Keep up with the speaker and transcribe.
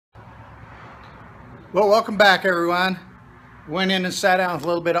Well, welcome back everyone. Went in and sat down with a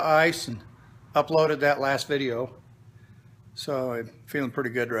little bit of ice and uploaded that last video. So I'm feeling pretty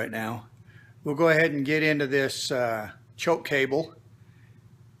good right now. We'll go ahead and get into this choke cable.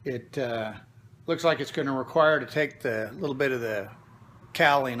 It looks like it's going to require to take the little bit of the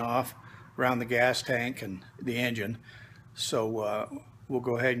cowling off around the gas tank and the engine. So we'll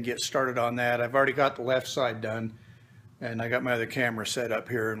go ahead and get started on that. I've already got the left side done, and I got my other camera set up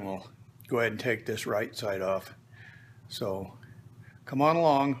here, and we'll go ahead and take this right side off. So come on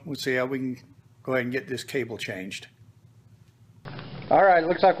along, we'll see how we can go ahead and get this cable changed. Alright,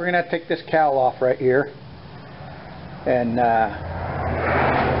 looks like we're going to have to take this cowl off right here, and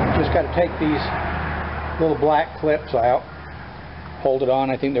just got to take these little black clips out, hold it on.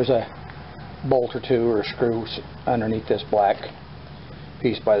 I think there's a bolt or two or a screw underneath this black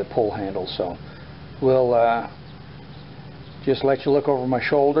piece by the pull handle, so we'll just let you look over my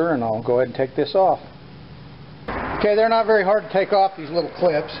shoulder and I'll go ahead and take this off. Okay, they're not very hard to take off, these little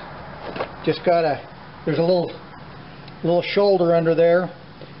clips. Just there's a little shoulder under there,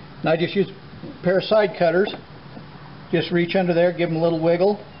 and I just use a pair of side cutters. Just reach under there, give them a little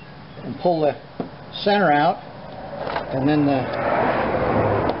wiggle, and pull the center out, and then the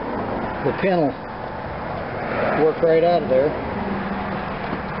pin will work right out of there.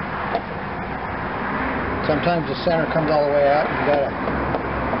 Sometimes the center comes all the way out, and you gotta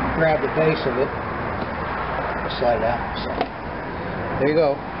grab the base of it, slide it out. So there you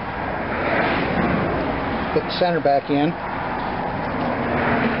go. Put the center back in.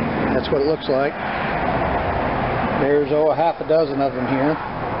 That's what it looks like. There's a half a dozen of them here.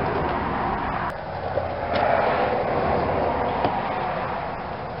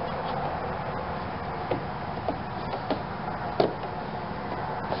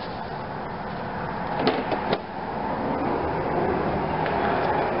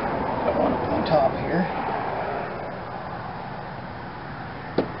 Got one up on top here.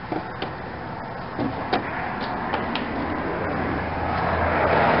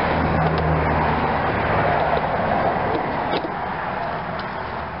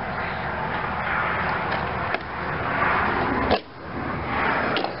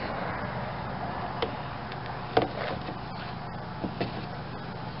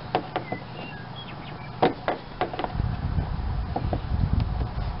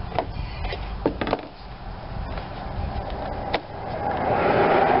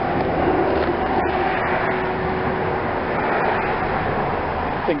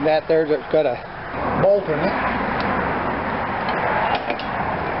 I think that there's got a bolt in it.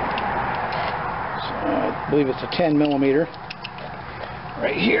 So I believe it's a 10mm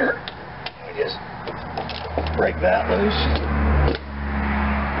right here. Let me just break that loose.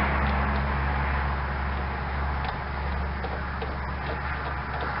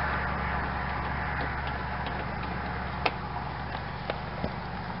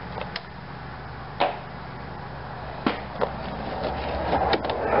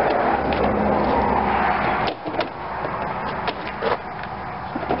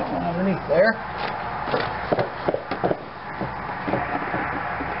 Underneath there.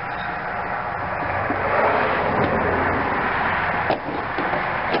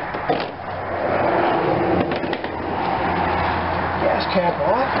 Gas cap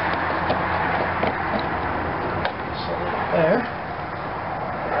off. Set it up there.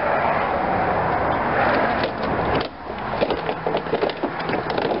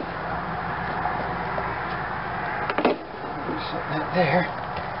 Set that there.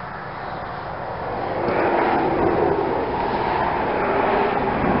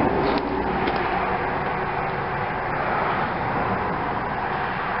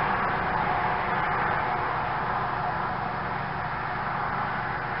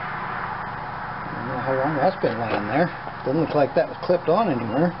 How long that's been laying there. Doesn't look like that was clipped on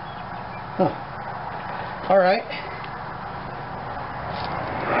anywhere. Huh. Alright.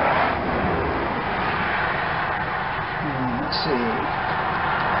 Let's see.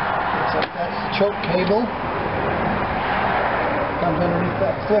 Looks like that's the choke cable. Comes underneath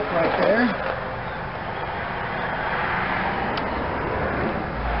that clip right there.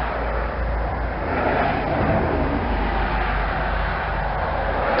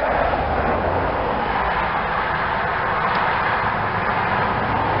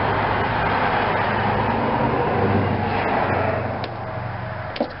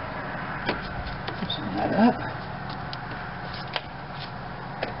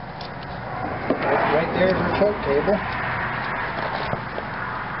 Right there's our choke cable.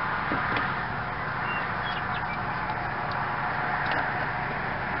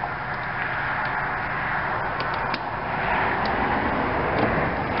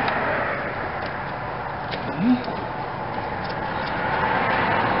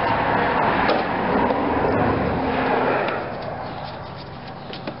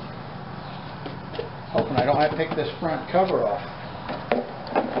 Hoping I don't have to take this front cover off.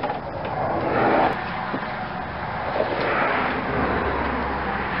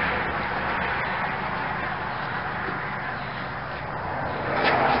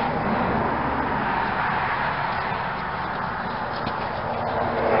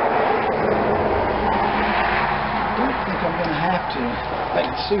 I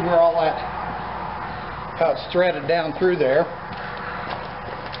can see where all that, how it's threaded down through there.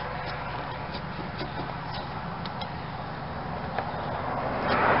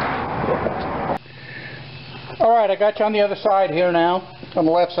 Alright, I got you on the other side here now, on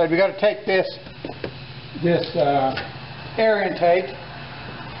the left side. We got to take this air intake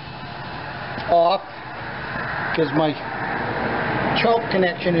off because my choke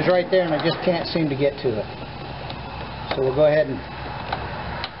connection is right there and I just can't seem to get to it. So we'll go ahead and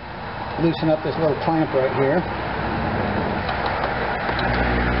loosen up this little clamp right here.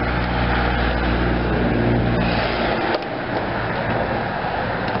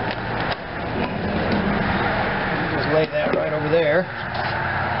 Just lay that right over there.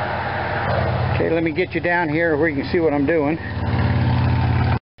 Okay, let me get you down here where you can see what I'm doing.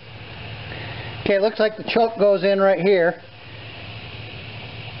 Okay, it looks like the choke goes in right here.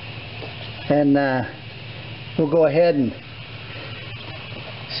 And we'll go ahead and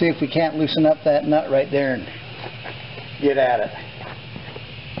see if we can't loosen up that nut right there and get at it.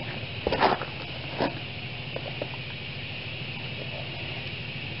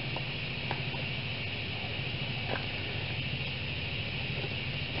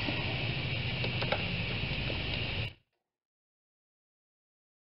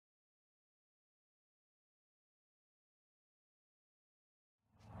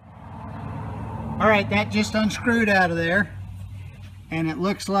 Alright, that just unscrewed out of there, and it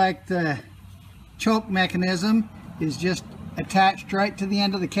looks like the choke mechanism is just attached right to the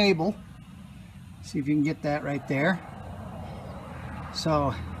end of the cable. See if you can get that right there.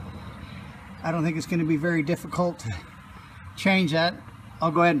 So I don't think it's going to be very difficult to change that.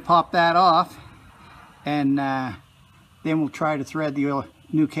 I'll go ahead and pop that off, and then we'll try to thread the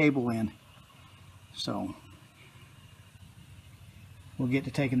new cable in. So we'll get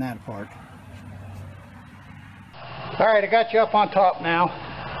to taking that apart. Alright, I got you up on top now.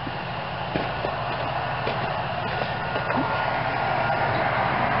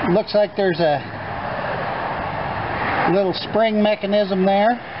 Looks like there's a little spring mechanism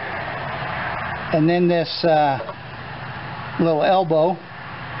there, and then this little elbow.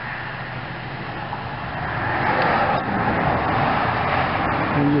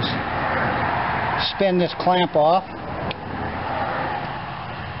 You just spin this clamp off.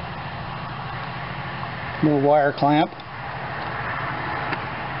 Little wire clamp.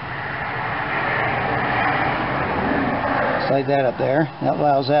 Slide that up there. That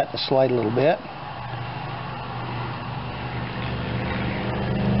allows that to slide a little bit.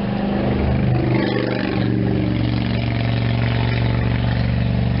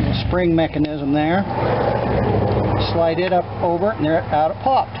 Little spring mechanism there. Slide it up over and there, out it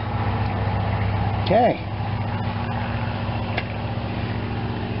popped. Okay.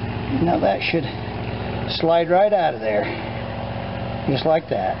 Now that should slide right out of there, just like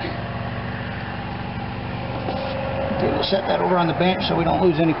that. Okay, we'll set that over on the bench so we don't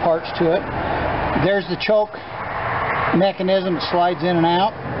lose any parts to it. There's the choke mechanism that slides in and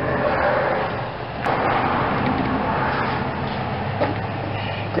out.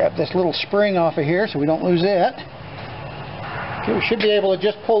 Grab this little spring off of here so we don't lose it. Okay, we should be able to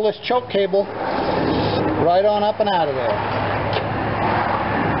just pull this choke cable right on up and out of there.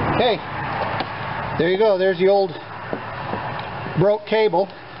 Okay. There you go, there's the old broke cable.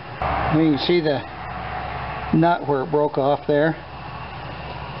 You can see the nut where it broke off there.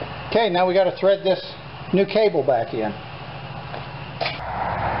 Okay, now we got to thread this new cable back in.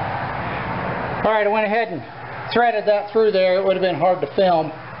 Alright, I went ahead and threaded that through there. It would have been hard to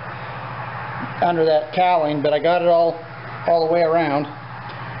film under that cowling, but I got it all the way around.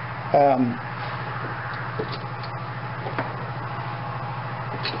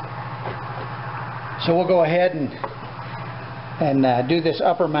 So we'll go ahead and do this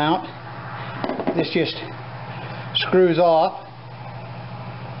upper mount. This just screws off.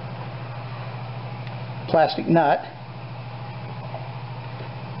 Plastic nut.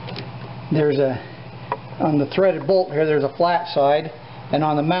 There's on the threaded bolt here, there's a flat side, and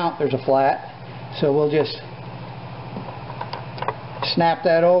on the mount there's a flat. So we'll just snap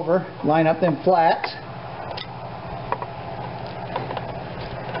that over, line up them flats,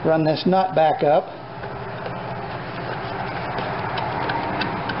 run this nut back up.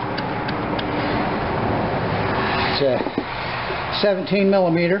 a 17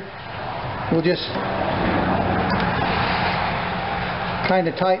 millimeter. We'll just kind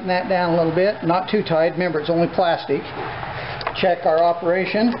of tighten that down a little bit, not too tight. Remember, it's only plastic. Check our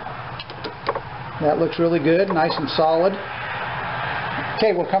operation. That looks really good, nice and solid.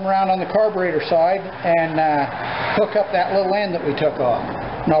 Okay, we'll come around on the carburetor side and hook up that little end that we took off.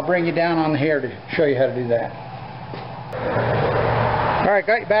 And I'll bring you down on here to show you how to do that. Alright,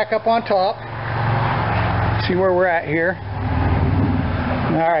 got you back up on top. See where we're at here.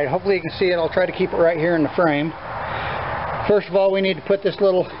 Alright, hopefully you can see it. I'll try to keep it right here in the frame. First of all, we need to put this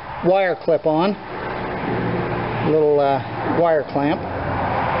little wire clip on. Little wire clamp.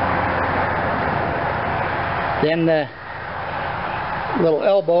 Then the little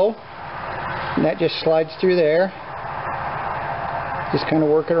elbow, and that just slides through there. Just kind of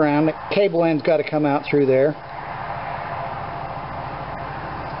work it around. The cable end's got to come out through there.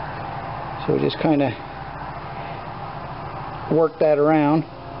 So just kind of work that around.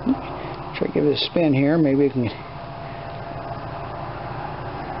 Try to give it a spin here. Maybe we can.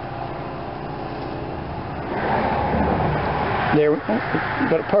 There,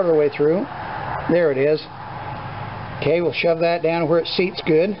 got it part of the way through. There it is. Okay, we'll shove that down where it seats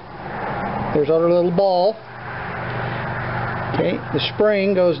good. There's our little ball. Okay, the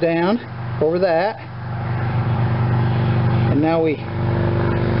spring goes down over that. And now we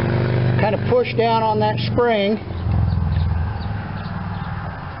kind of push down on that spring.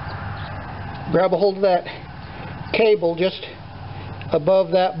 Grab a hold of that cable just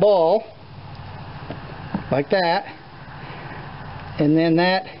above that ball. Like that. And then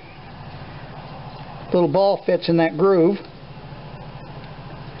that little ball fits in that groove.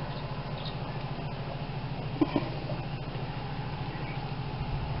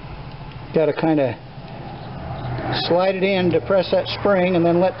 Got to kind of slide it in to press that spring and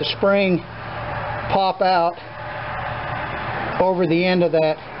then let the spring pop out over the end of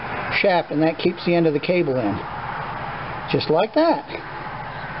that shaft, and that keeps the end of the cable in. Just like that.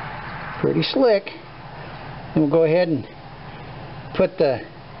 Pretty slick. And we'll go ahead and put the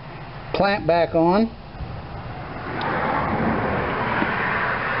clamp back on.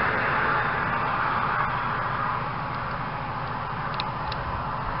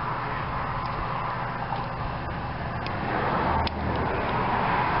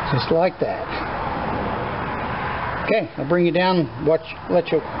 Just like that. Okay, I'll bring you down and watch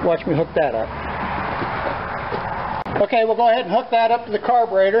me hook that up. Okay, we'll go ahead and hook that up to the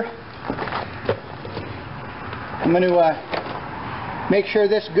carburetor. I'm going to make sure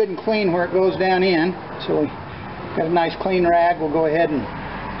this is good and clean where it goes down in. So we got a nice clean rag. We'll go ahead and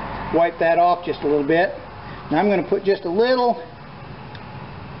wipe that off just a little bit. Now I'm going to put just a little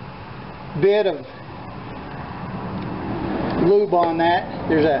bit of lube on that.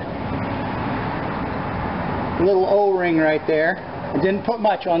 There's a little O-ring right there. I didn't put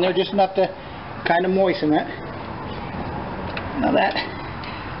much on there, just enough to kind of moisten it. Now that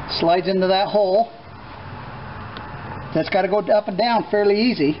slides into that hole. That's got to go up and down fairly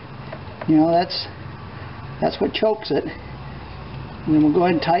easy. You know, that's what chokes it. And then we'll go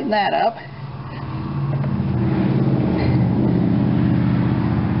ahead and tighten that up.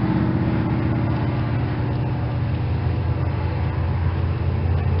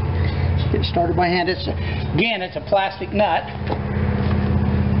 Get started by hand. Again, it's a plastic nut.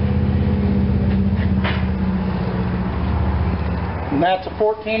 And that's a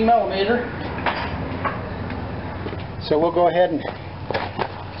 14 millimeter. So we'll go ahead and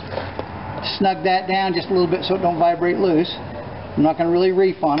snug that down just a little bit so it don't vibrate loose. I'm not going to really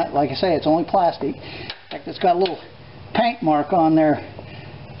reef on it. Like I say, it's only plastic. In fact, it's got a little paint mark on there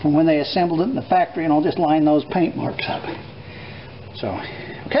from when they assembled it in the factory, and I'll just line those paint marks up. So,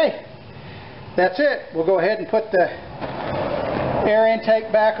 okay. That's it. We'll go ahead and put the air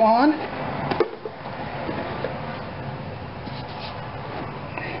intake back on.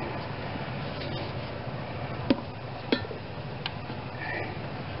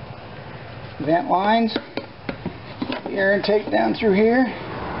 Vent lines. The air intake down through here.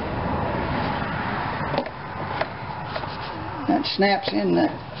 That snaps in the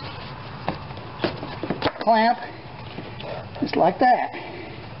clamp just like that.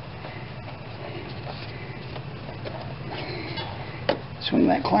 Swing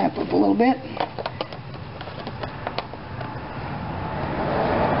that clamp up a little bit.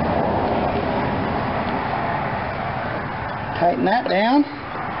 Tighten that down.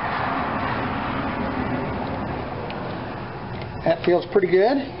 That feels pretty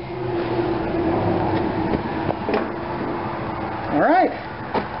good. All right.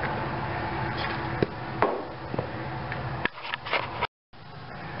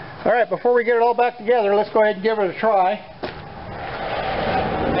 Alright, before we get it all back together, let's go ahead and give it a try.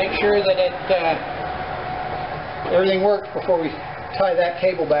 Make sure that everything works before we tie that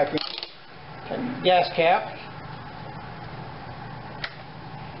cable back in. Gas cap.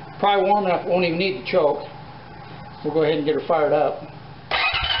 Probably warm enough, won't even need to choke. We'll go ahead and get her fired up.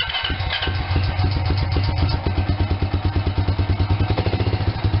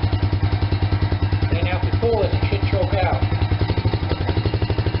 And now if we pull it, it should choke out.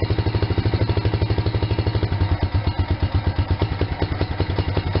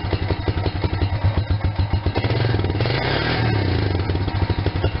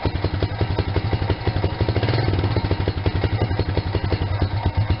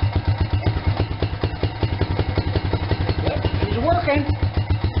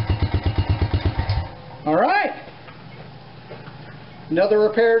 Alright, another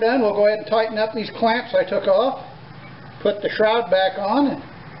repair done. We'll go ahead and tighten up these clamps I took off, put the shroud back on,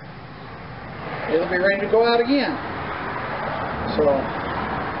 and it'll be ready to go out again. So,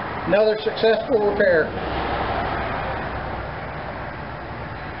 another successful repair.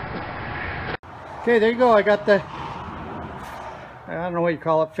 Okay, there you go. I got the, I don't know what you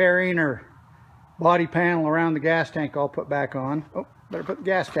call it, fairing or body panel around the gas tank all put back on. Oh, better put the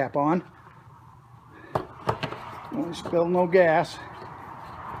gas cap on. Don't spill no gas.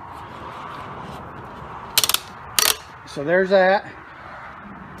 So there's that.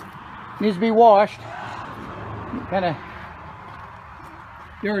 Needs to be washed. Kind of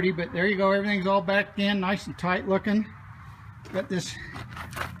dirty, but there you go. Everything's all back in, nice and tight looking. Got this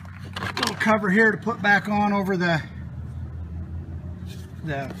little cover here to put back on over the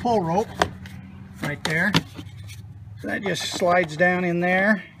pull rope right there. So that just slides down in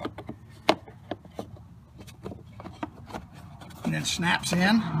there. And then snaps in.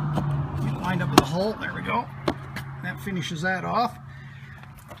 Get lined up with the hole. There we go. That finishes that off.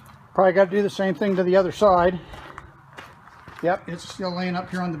 Probably got to do the same thing to the other side. Yep, it's still laying up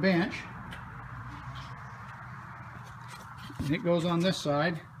here on the bench. And it goes on this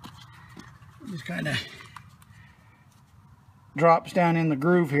side. It just kind of drops down in the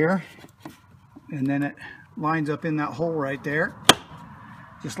groove here. And then it lines up in that hole right there.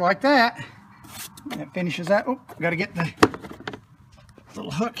 Just like that. That finishes that. Oh, got to get the little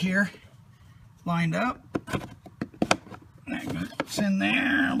hook here lined up. That goes in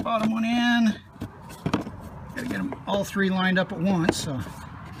there, bottom one in. Gotta get them all three lined up at once, so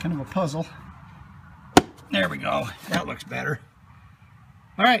kind of a puzzle. There we go. That looks better.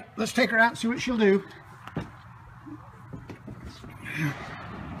 All right, let's take her out and see what she'll do.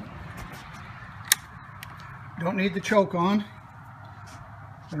 Don't need the choke on.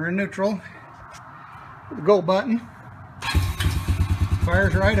 Put her in neutral. With the go button.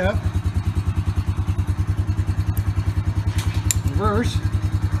 Fires right up. Reverse.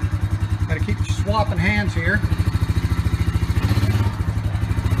 Got to keep swapping hands here.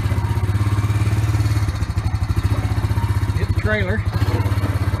 Hit the trailer.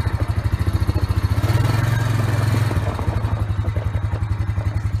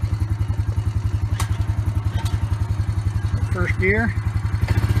 First gear.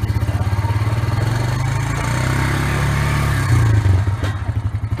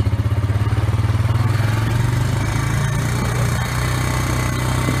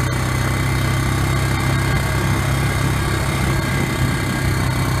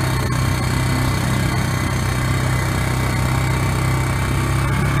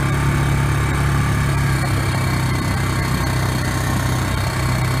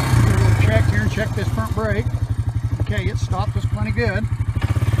 Check this front brake. Okay, it stopped us plenty good.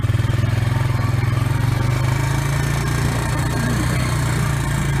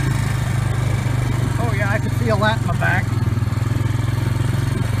 Oh yeah, I could feel that in my back.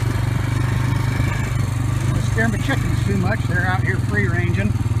 Don't scare my chickens too much. They're out here free ranging.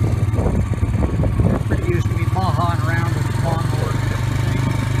 They're pretty used to me baa-hawing around with the lawnmower.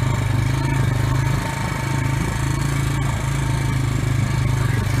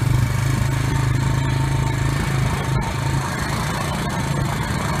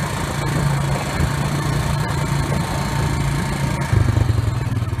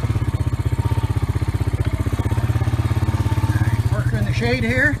 Shade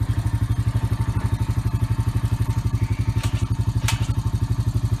here.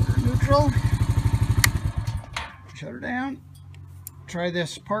 Neutral. Shut her down. Try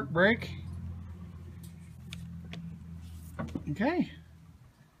this park brake. Okay.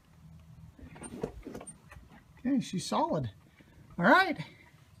 Okay, she's solid. All right.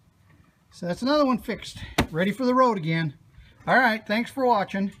 So that's another one fixed. Ready for the road again. All right, thanks for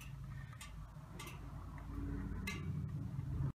watching.